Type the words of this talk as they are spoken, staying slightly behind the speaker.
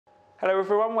Hello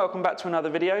everyone, welcome back to another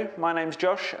video. My name's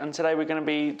Josh and today we're going to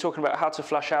be talking about how to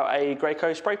flush out a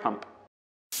Graco spray pump.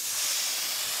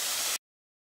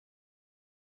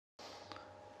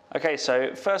 Okay,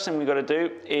 so first thing we've got to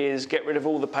do is get rid of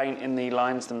all the paint in the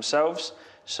lines themselves.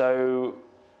 So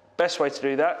best way to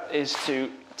do that is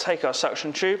to take our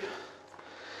suction tube,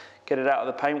 get it out of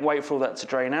the paint, wait for all that to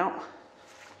drain out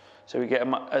so we get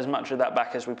as much of that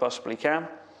back as we possibly can,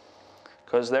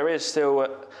 because there is still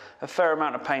a fair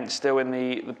amount of paint still in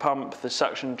the pump, the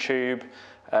suction tube,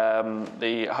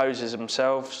 the hoses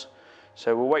themselves.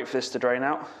 So we'll wait for this to drain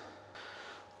out.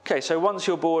 Okay, so once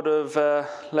you're bored of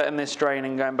letting this drain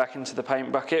and going back into the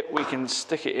paint bucket, we can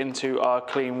stick it into our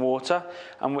clean water.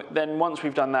 And then once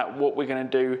we've done that, what we're going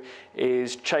to do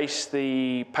is chase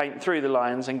the paint through the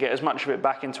lines and get as much of it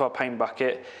back into our paint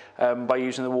bucket by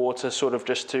using the water sort of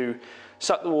just to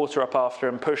suck the water up after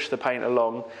and push the paint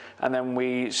along. And then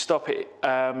we stop it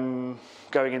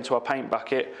going into our paint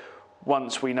bucket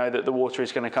once we know that the water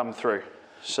is going to come through.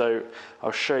 So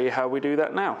I'll show you how we do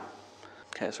that now.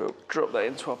 Okay, so we'll drop that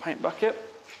into our paint bucket,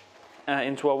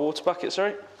 into our water bucket,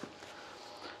 sorry.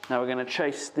 Now we're going to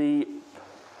chase the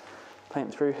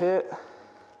paint through here. So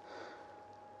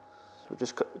we've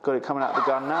just got it coming out of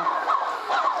the gun now.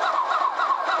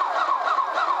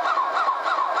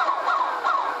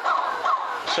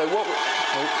 So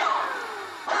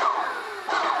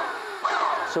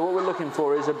what we're looking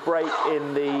for is a break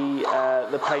in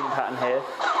the paint pattern here.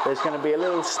 There's going to be a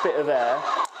little spit of air,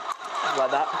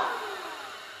 like that.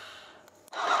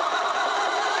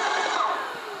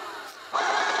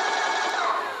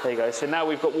 There you go, so now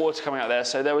we've got water coming out there.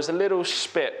 So there was a little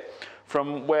spit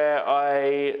from where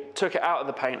I took it out of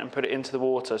the paint and put it into the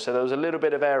water. So there was a little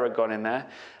bit of air had gone in there,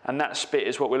 and that spit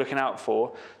is what we're looking out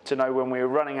for to know when we're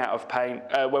running out of paint,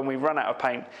 when we run out of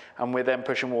paint and we're then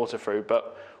pushing water through.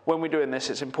 But when we're doing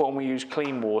this, it's important we use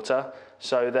clean water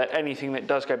so that anything that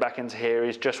does go back into here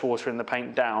is just watering the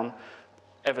paint down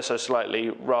ever so slightly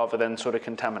rather than sort of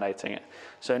contaminating it.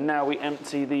 So now we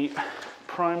empty the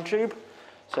prime tube.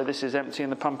 So this is emptying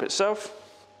the pump itself.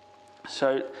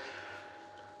 So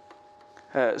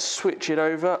switch it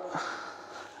over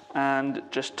and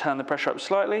just turn the pressure up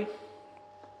slightly.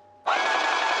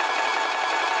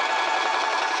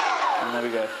 And there we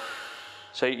go.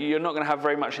 So you're not going to have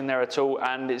very much in there at all,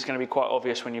 and it's going to be quite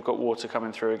obvious when you've got water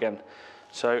coming through again.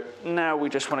 So now we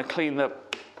just want to clean the,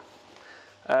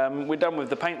 we're done with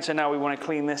the paint, so now we want to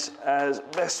clean this as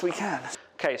best we can.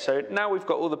 Okay, so now we've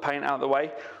got all the paint out of the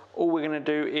way. All we're going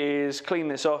to do is clean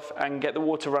this off and get the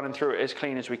water running through it as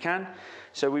clean as we can.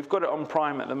 So we've got it on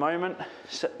prime at the moment.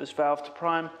 Set this valve to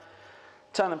prime,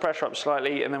 turn the pressure up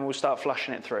slightly, and then we'll start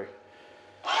flushing it through.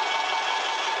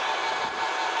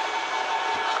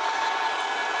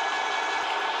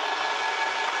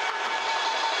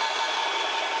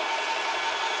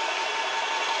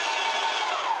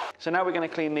 So now we're going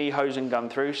to clean the hose and gun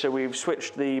through. So we've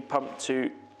switched the pump to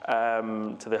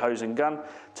the hose and gun,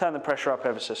 turn the pressure up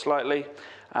ever so slightly,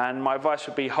 and my advice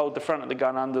would be hold the front of the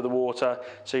gun under the water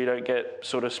so you don't get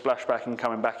sort of splashback and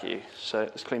coming back at you. So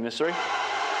let's clean this through.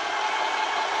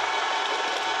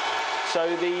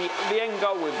 So the end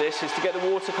goal with this is to get the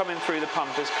water coming through the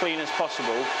pump as clean as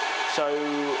possible, so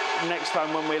next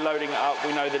time when we're loading it up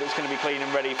we know that it's going to be clean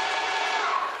and ready.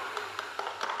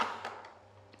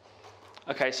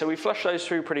 Okay, so we flushed those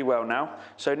through pretty well now.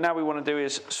 So now we want to do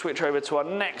is switch over to our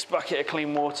next bucket of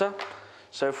clean water.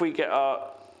 So if we get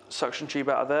our suction tube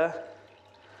out of there,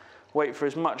 wait for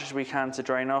as much as we can to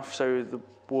drain off so the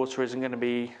water isn't going to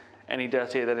be any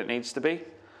dirtier than it needs to be.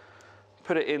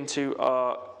 Put it into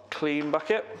our clean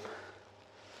bucket.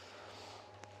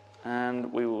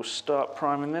 And we will start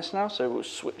priming this now. So we'll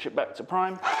switch it back to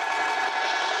prime.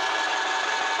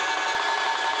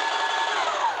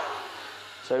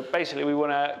 So basically we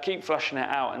want to keep flushing it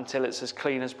out until it's as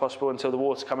clean as possible, until the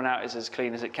water coming out is as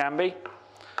clean as it can be.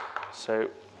 So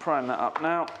prime that up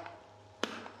now.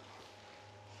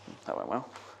 That went well.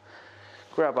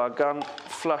 Grab our gun,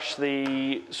 flush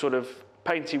the sort of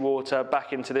painty water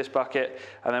back into this bucket,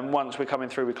 and then once we're coming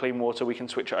through with clean water we can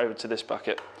switch it over to this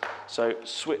bucket. So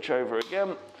switch over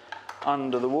again,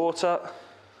 under the water,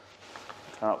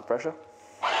 turn up the pressure.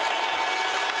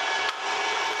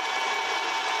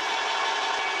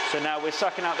 So now we're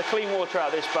sucking out the clean water out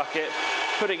of this bucket,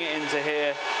 putting it into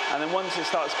here, and then once it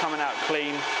starts coming out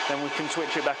clean, then we can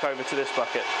switch it back over to this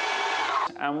bucket.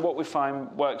 And what we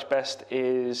find works best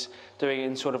is doing it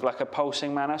in sort of like a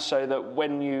pulsing manner, so that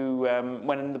when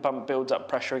the pump builds up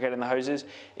pressure again in the hoses,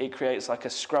 it creates like a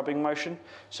scrubbing motion.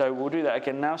 So we'll do that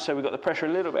again now. So we've got the pressure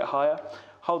a little bit higher.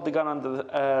 Hold the gun under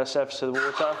the surface of the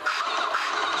water.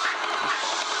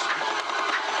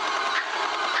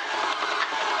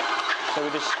 So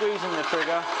we're just squeezing the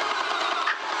trigger.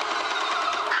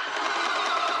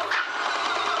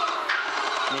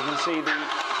 And you can see the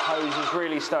hose is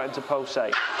really starting to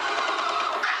pulsate.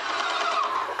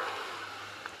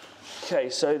 Okay,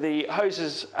 so the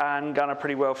hoses and gun are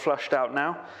pretty well flushed out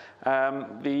now.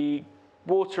 The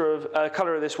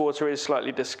colour of this water is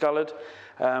slightly discoloured,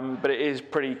 but it is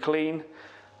pretty clean.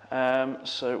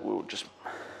 So we'll just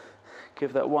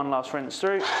give that one last rinse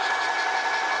through.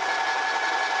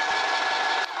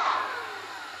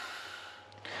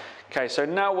 Okay, so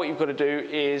now what you've got to do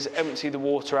is empty the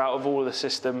water out of all of the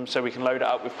system so we can load it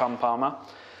up with pump armour.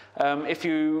 If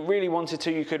you really wanted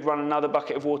to, you could run another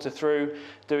bucket of water through,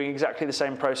 doing exactly the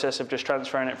same process of just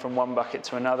transferring it from one bucket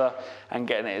to another and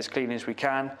getting it as clean as we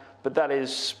can, but that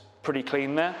is pretty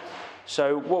clean there.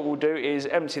 So what we'll do is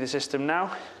empty the system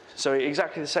now. So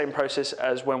exactly the same process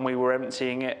as when we were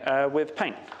emptying it with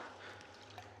paint.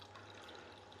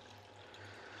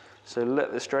 So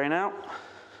let this drain out.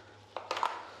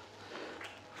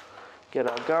 Get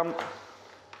our gun.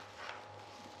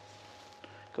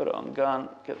 Got it on the gun,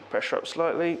 get the pressure up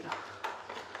slightly.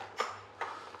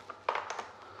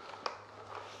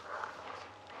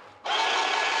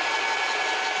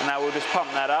 And now we'll just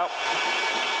pump that out.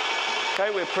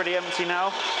 Okay, we're pretty empty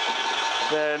now.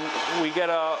 Then we get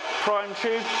our prime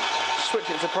tube, switch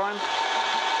it to prime.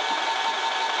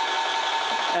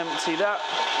 Empty that.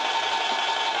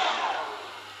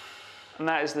 And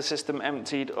that is the system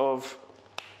emptied of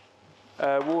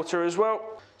water as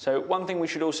well. So one thing we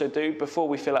should also do before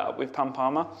we fill it up with pump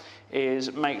armour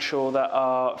is make sure that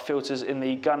our filters in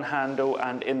the gun handle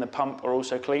and in the pump are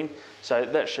also clean. So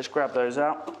let's just grab those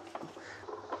out.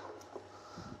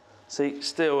 See,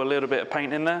 still a little bit of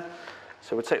paint in there.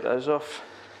 So we'll take those off,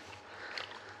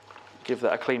 give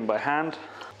that a clean by hand.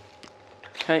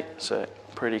 Okay, so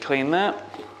pretty clean there.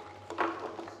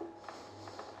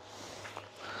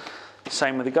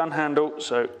 Same with the gun handle,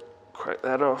 so crack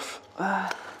that off.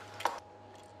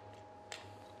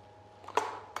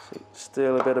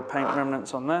 Still a bit of paint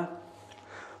remnants on there.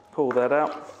 Pull that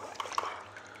out.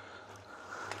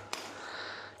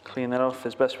 Clean that off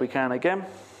as best we can again.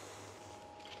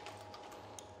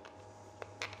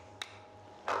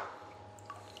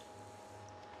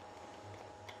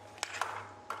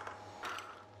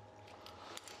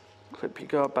 Clip your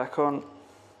guard back on.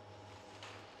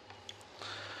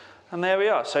 And there we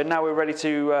are. So now we're ready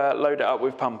to load it up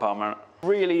with pump armour.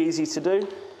 Really easy to do.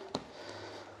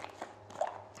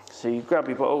 So you grab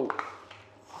your bottle.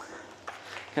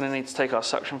 Going to need to take our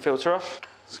suction filter off.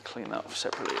 Let's clean that off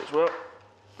separately as well.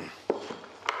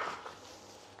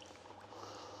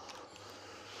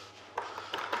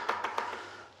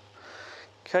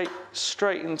 Okay,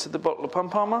 straight into the bottle of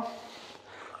pump armour.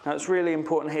 Now it's really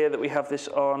important here that we have this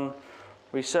on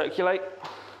recirculate,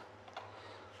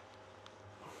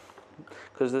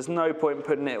 because there's no point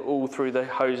putting it all through the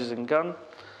hoses and gun.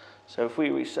 So if we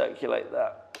recirculate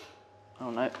that,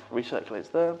 oh no, recirculate's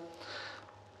there,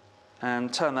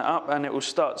 and turn that up and it will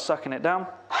start sucking it down.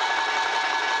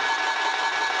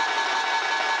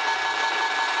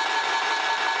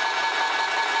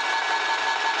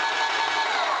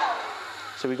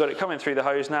 So we've got it coming through the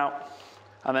hose now,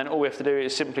 and then all we have to do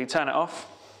is simply turn it off,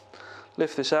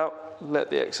 lift this out,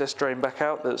 let the excess drain back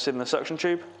out that's in the suction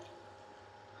tube.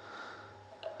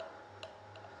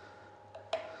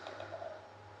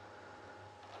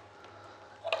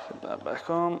 Put that back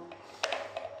on.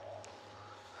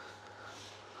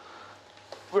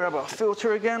 Grab our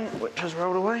filter again, which has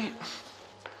rolled away.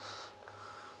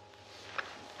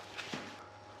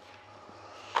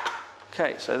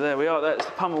 Okay, so there we are, that's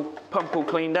the pump all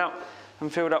cleaned out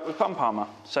and filled up with pump armour.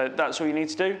 So that's all you need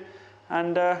to do,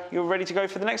 and you're ready to go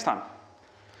for the next time.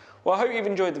 Well, I hope you've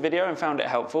enjoyed the video and found it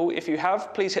helpful. If you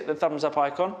have, please hit the thumbs up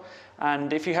icon,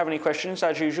 and if you have any questions,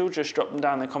 as usual, just drop them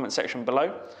down in the comment section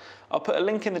below. I'll put a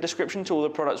link in the description to all the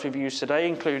products we've used today,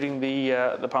 including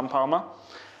the pump armour.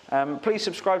 Please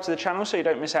subscribe to the channel so you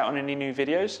don't miss out on any new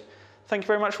videos. Thank you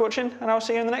very much for watching, and I'll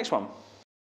see you in the next one.